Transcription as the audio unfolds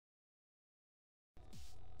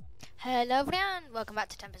Hello everyone, welcome back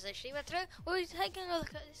to TemPerZz Plays. Where we're taking a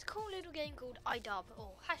look at this cool little game called IDARB, or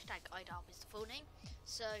hashtag IDARB is the full name,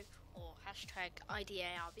 or hashtag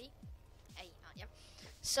IDARB. Yeah.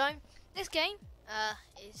 So, this game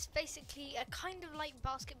is basically a kind of like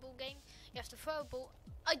basketball game. You have to throw a ball.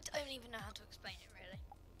 I don't even know how to explain it really.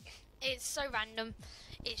 It's so random,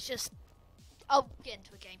 it's just, I'll get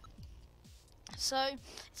into a game. So,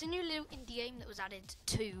 it's a new little indie game that was added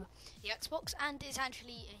to the Xbox, and it's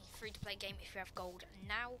actually a free-to-play game if you have gold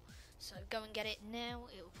now. So go and get it now.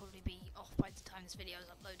 It will probably be off by the time this video is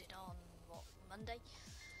uploaded on, Monday?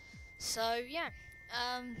 So, yeah.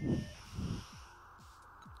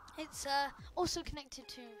 It's also connected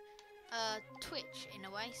to Twitch in a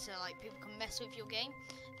way, so like people can mess with your game,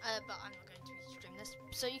 but I'm not going to stream this.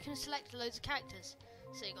 So you can select loads of characters.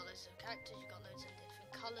 So you got loads of characters, you got loads of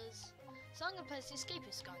different colours. So I'm going to play as the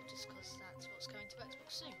Escapist guy, just because that's what's going to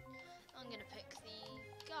Xbox soon. I'm going to pick the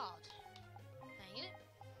guard. There you go.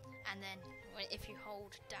 And then, if you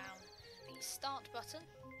hold down the start button,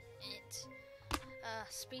 it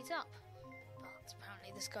speeds up. But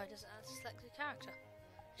apparently this guy doesn't have to select the character.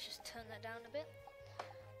 Let's just turn that down a bit.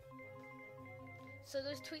 So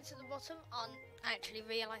those tweets at the bottom aren't actually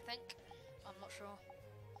real, I think. I'm not sure.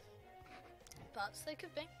 But they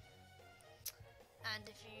could be. And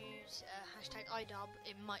if you use hashtag IDARB,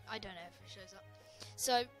 it might, I don't know if it shows up.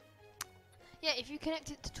 So, yeah, if you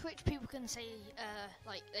connect it to Twitch, people can say,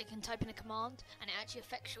 like, they can type in a command, and it actually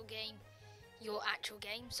affects your game, your actual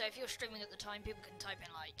game. So if you're streaming at the time, people can type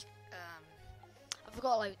in, like, I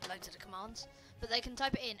forgot loads of the commands, but they can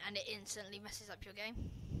type it in, and it instantly messes up your game.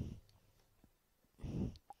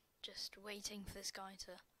 Just waiting for this guy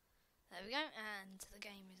to, there we go, and the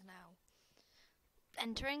game is now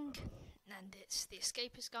entering. And it's the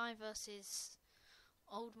Escapist guy versus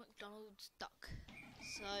Old MacDonald's duck.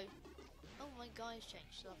 So, oh my guy's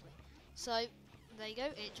changed, lovely. So, there you go,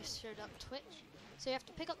 it just showed up Twitch. So you have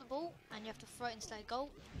to pick up the ball, and you have to throw it into their goal.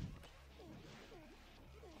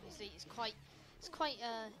 Obviously, it's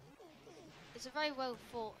a very well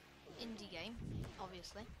thought indie game,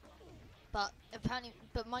 obviously. But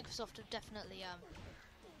Microsoft have definitely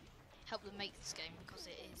helped them make this game, because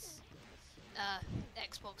it is.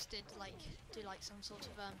 Xbox did do some sort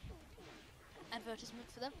of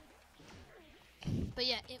advertisement for them. But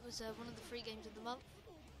yeah, it was one of the free games of the month,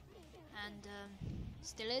 and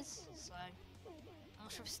still is. So I'm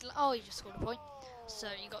not sure if it's still. Oh, you just scored a point. So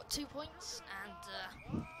you got 2 points,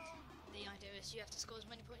 and the idea is you have to score as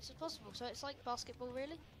many points as possible. So it's like basketball,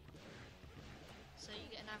 really. So you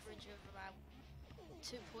get an average of about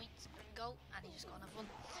 2 points per goal, and you just got another one.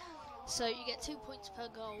 So you get 2 points per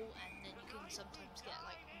goal, and then you can sometimes get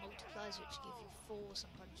like multipliers which give you 4,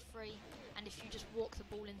 sometimes 3. And if you just walk the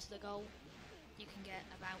ball into the goal, you can get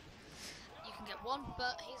 1.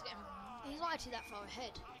 But he's not actually that far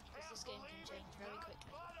ahead, because this game can change very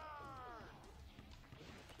quickly.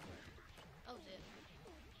 Oh dear.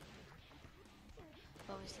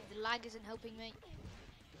 Obviously the lag isn't helping me.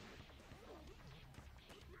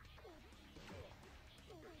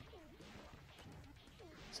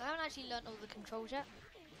 So I haven't actually learnt all the controls yet.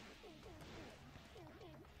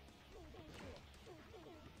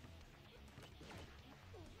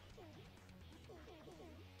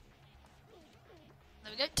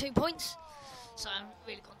 There we go, 2 points. So I'm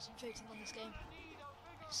really concentrating on this game.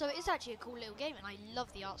 So it is actually a cool little game, and I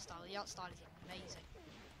love the art style. The art style is amazing.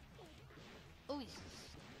 Oh, he's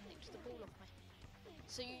nicked the ball off me.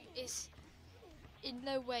 So it's in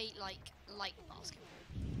no way like basketball.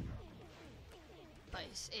 But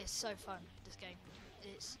it's so fun, this game.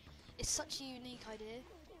 It's such a unique idea,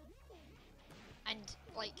 and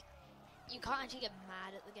like you can't actually get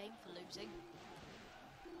mad at the game for losing.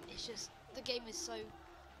 It's just the game is so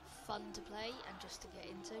fun to play and just to get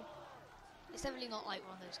into. It's definitely not like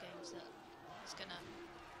one of those games that is gonna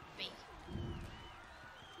be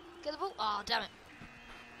get the ball. Ah, damn it!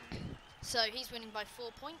 So he's winning by 4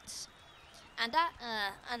 points, and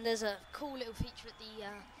and there's a cool little feature at the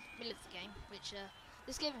middle of the game, which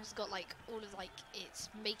this game has got all of it's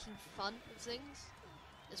making fun of things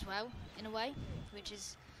as well, in a way, which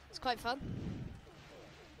is quite fun.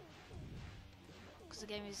 Because the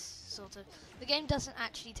game is the game doesn't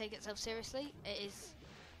actually take itself seriously.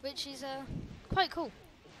 Which is quite cool,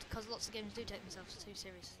 because lots of games do take themselves too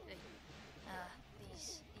seriously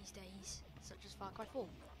these days, such as Far Cry 4,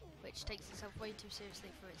 which takes itself way too seriously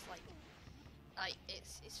for its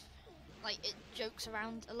it jokes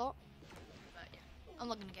around a lot. But yeah, I'm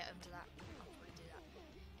not gonna get into that. I'll probably do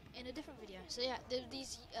that in a different video. So yeah,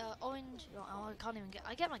 these orange. Oh, I can't even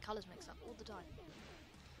I get my colours mixed up all the time.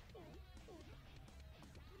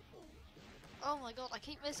 Oh my god, I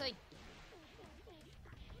keep missing.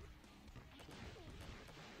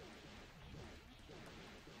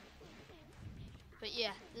 But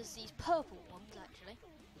yeah, there's these purple ones actually,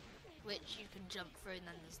 which you can jump through, and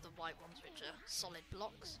then there's the white ones, which are solid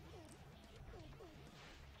blocks.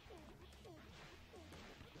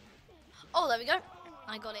 Oh, there we go.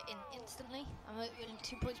 I got it in instantly. I'm only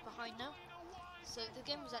 2 points behind now. So the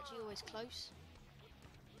game was actually always close.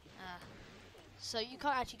 So you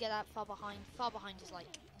can't actually get that far behind. Far behind is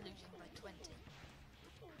like losing by 20.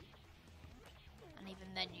 And even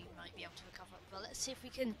then you might be able to recover. But let's see if we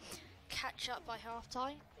can catch up by half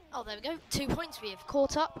time. Oh, there we go. 2 points. We have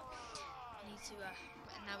caught up. We need to,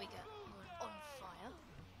 and now we're on fire.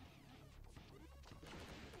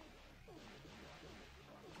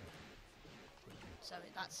 So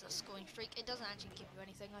that's a scoring streak. It doesn't actually give you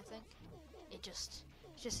anything, I think. It's just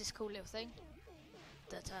this cool little thing.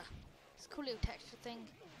 That this cool little texture thing.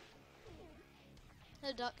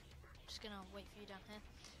 Hello, duck. Just gonna wait for you down here.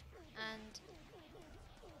 And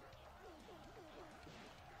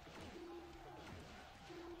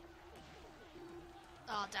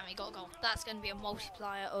oh damn, he got a goal. That's gonna be a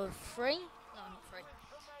multiplier of 3. No, not 3.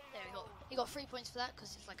 There we go. He got 3 points for that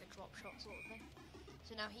because it's like a drop shot sort of thing.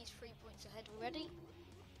 So now he's 3 points ahead already.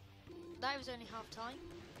 That was only half time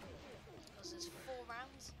because there's 4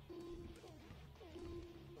 rounds.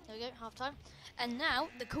 There we go, half time. And now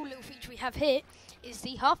the cool little feature we have here is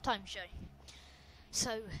the halftime show.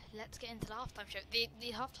 So let's get into the halftime show. The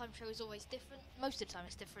halftime show is always different. Most of the time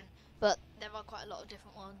it's different, but there are quite a lot of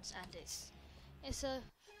different ones, and it's a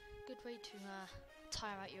good way to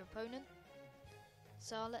tire out your opponent.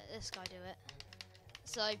 So I'll let this guy do it.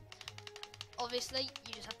 So obviously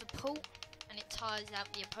you just have to pull and it tires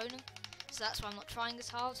out the opponent. So that's why I'm not trying as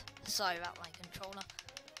hard. Sorry about my controller.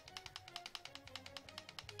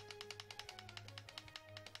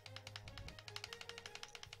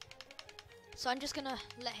 So I'm just gonna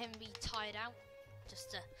let him be tired out,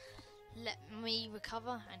 just to let me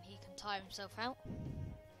recover and he can tire himself out.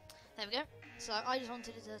 There we go. So I just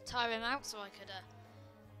wanted to tire him out so I could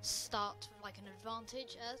start with like an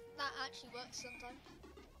advantage. That actually works sometimes.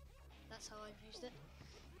 That's how I've used it,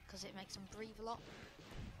 because it makes him breathe a lot.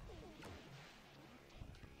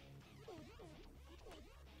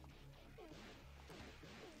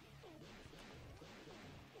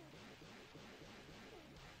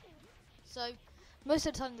 So most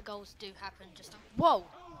of the time the goals do happen just whoa!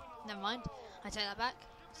 Never mind, I take that back.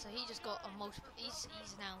 So he just got a multiple. He's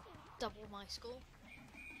now double my score,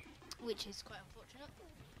 which is quite unfortunate.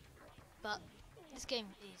 But this game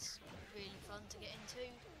is really fun to get into,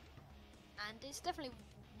 and it's definitely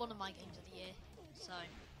one of my games of the year. So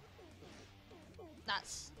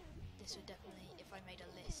this would definitely, if I made a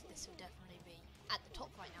list, this would definitely be at the top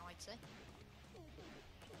right now, I'd say.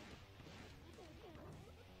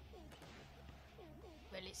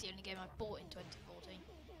 Really, it's the only game I bought in 2014.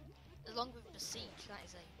 Along with Siege, that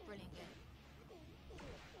is a brilliant game.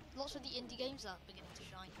 Lots of the indie games are beginning to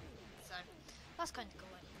shine, so that's kind of cool.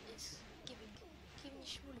 It's giving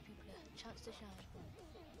smaller people a chance to shine.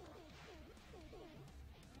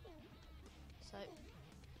 So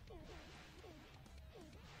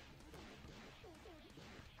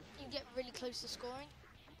you get really close to scoring,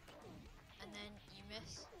 and then you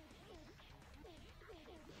miss.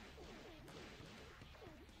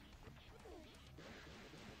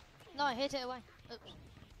 No, I hit it away. Oops.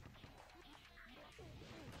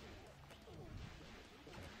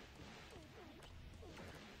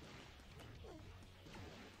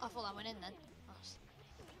 I thought that went in then. Oh,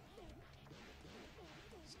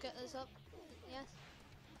 let's get this up. Yes.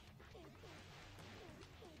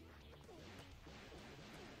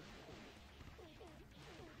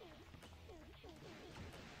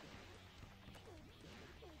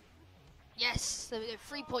 Yes, there we go.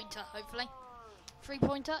 3-pointer, hopefully.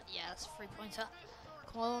 3-pointer? Yeah, that's a 3-pointer.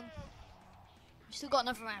 Come on. We've still got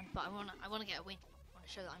another round, but I wanna get a win. I wanna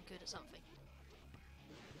show that I'm good at something.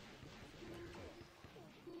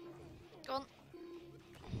 Go on.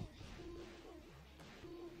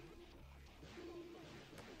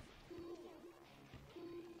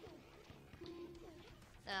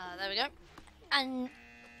 There we go. And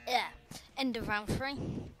yeah, end of round 3.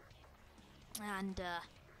 And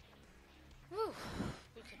whew,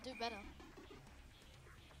 we could do better.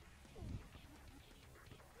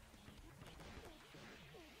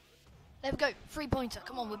 There we go, 3-pointer.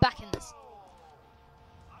 Come on, we're back in this.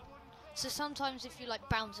 So sometimes if you like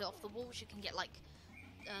bounce it off the walls, you can get like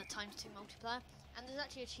 ×2 multiplier. And there's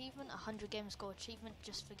actually achievement, 100 game score achievement,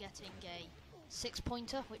 just for getting a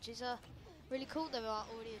 6-pointer, which is really cool. There are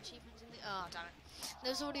already achievements in the. Oh damn it!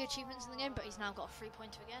 There's already achievements in the game, but he's now got a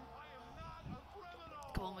 3-pointer again.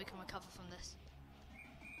 Come on, we can recover from this.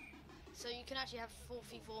 So you can actually have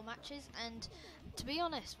 4v4 matches, and to be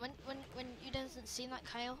honest, when it doesn't seem that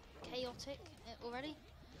chaotic already,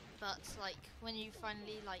 but like when you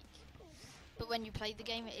finally but when you play the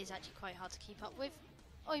game, it is actually quite hard to keep up with.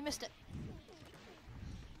 Oh, you missed it.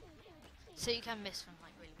 So you can miss from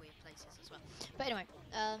like really weird places as well. But anyway,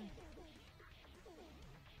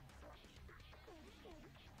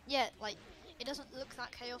 yeah, like it doesn't look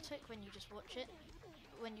that chaotic when you just watch it.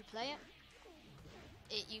 But when you play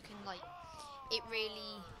it, you can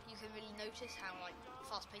really notice how like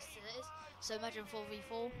fast-paced it is. So imagine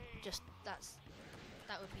 4v4, just that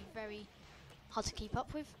would be very hard to keep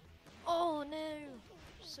up with. Oh no,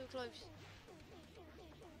 so close.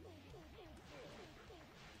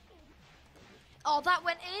 Oh, that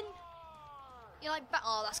went in. You're like,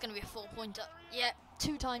 oh, that's gonna be a 4-pointer. Yeah,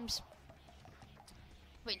 2 times.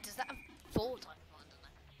 Wait, does that have 4 times? I don't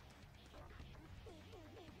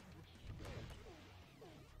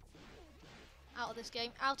know. Out of this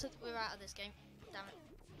game. We're out of this game. Damn it.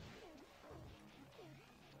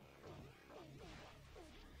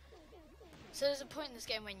 So there's a point in this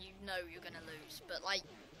game when you know you're gonna lose, but like,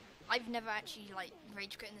 I've never actually like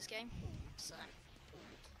rage quit in this game, so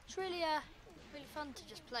it's really fun to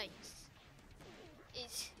just play.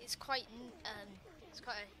 It's quite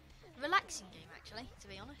a relaxing game actually, to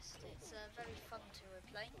be honest. It's very fun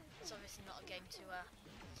to play. It's obviously not a game to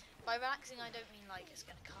by relaxing I don't mean like it's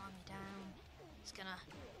gonna calm you down.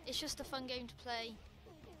 It's just a fun game to play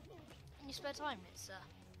in your spare time. It's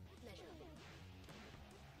leisure.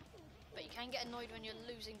 But you can get annoyed when you're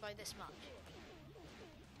losing by this much.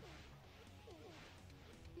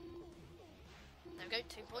 There we go,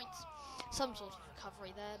 2 points. Some sort of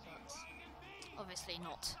recovery there, but obviously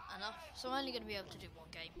not enough. So I'm only going to be able to do 1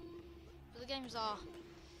 game. But the games are...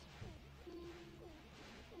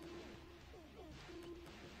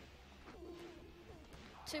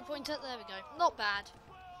 Two-pointer, there we go. Not bad.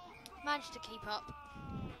 Managed to keep up.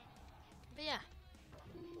 But yeah.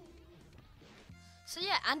 So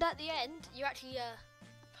yeah, and at the end, you actually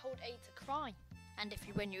hold A to cry. And if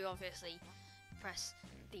you win, you obviously press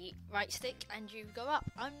the right stick and you go up.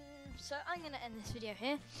 So I'm going to end this video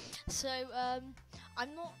here. So,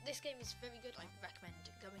 this game is very good. I recommend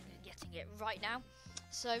going and getting it right now.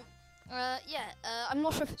 So, yeah, I'm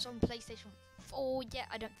not sure if it's on PlayStation 4 yet.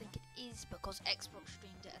 I don't think it is because Xbox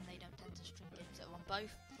streamed it and they don't tend to stream games that are on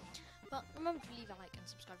both. But remember to leave a like and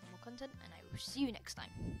subscribe for more content, and I will see you next time.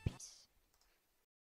 Peace.